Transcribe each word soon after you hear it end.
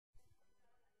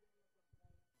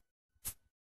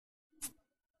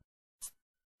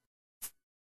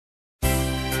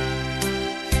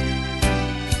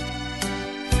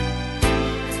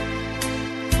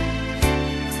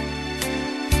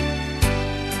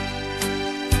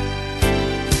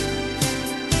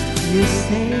You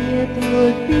say it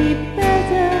would be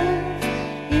better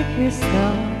if we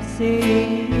stopped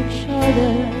seeing each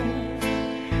other.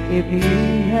 If you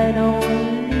had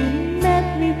only met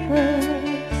me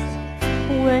first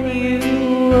when you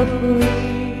were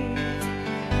free.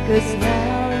 'Cause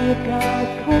now you got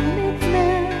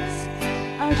commitments,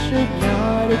 I should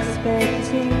not expect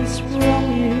things from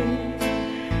you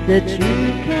that you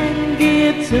can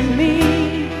give to me.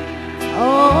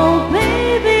 Oh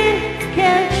baby,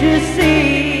 can't you see?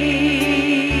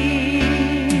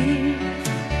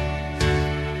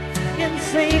 Can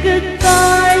say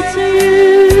goodbye to you,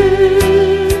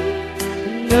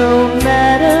 no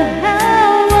matter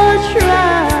how I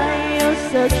try. You're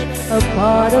such a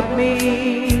part of me.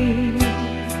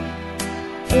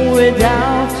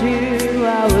 Without you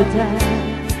I would die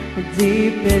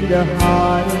deep in the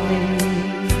heart of me.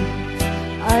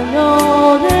 I know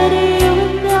that you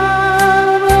and I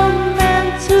were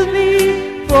meant to be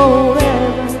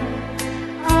forever.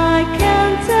 I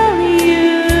can't tell you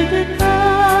goodbye.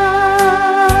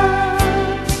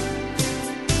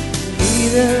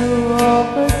 Neither of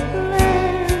us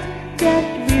planned that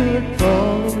we would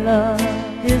fall in love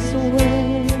this way.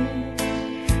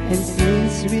 And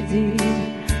since we did,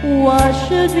 why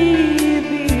should we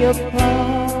be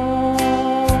apart?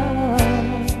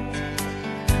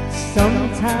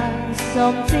 Sometimes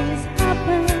some things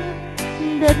happen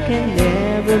that can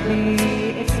never be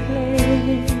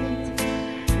explained.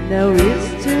 Now it's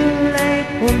too late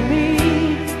for me.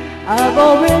 I've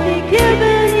already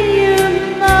given you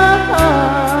my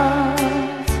heart.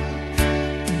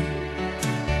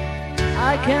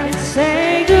 I can't say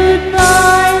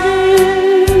goodbye to you,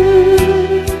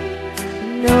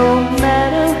 no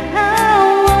matter how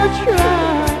I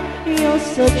try. You're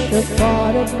such a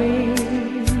part of me.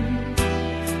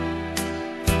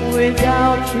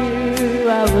 Without you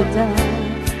I would die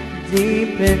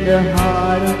deep in the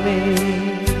heart of me.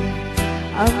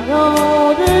 I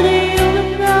know that you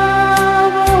and I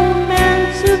were meant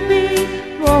to be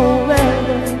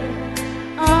forever.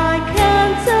 I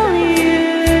can't tell you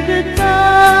goodbye.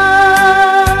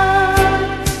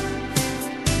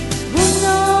 Who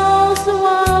knows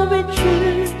what we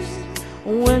choose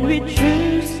when we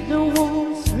choose the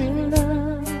ones we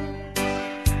love?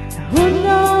 Who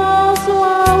knows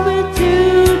what we do,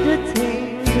 the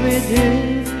things we do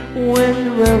when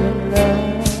we're in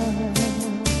love?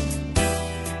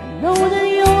 I know that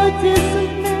you're a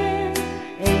decent man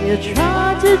and you try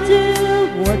to do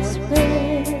what's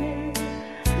fair,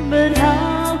 but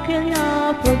how can I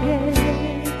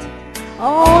forget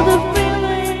all the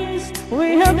feelings we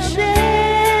have shared?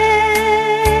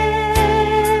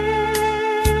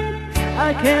 I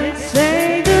can't say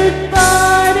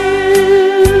goodbye to you,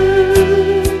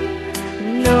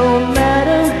 no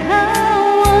matter how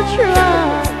I try.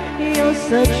 You're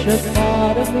such a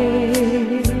part of me.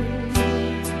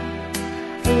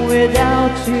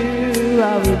 Without you I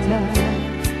would die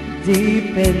deep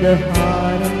in the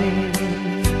heart of me.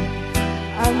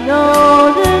 I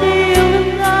know that you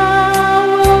and I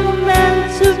were meant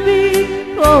to be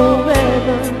forever.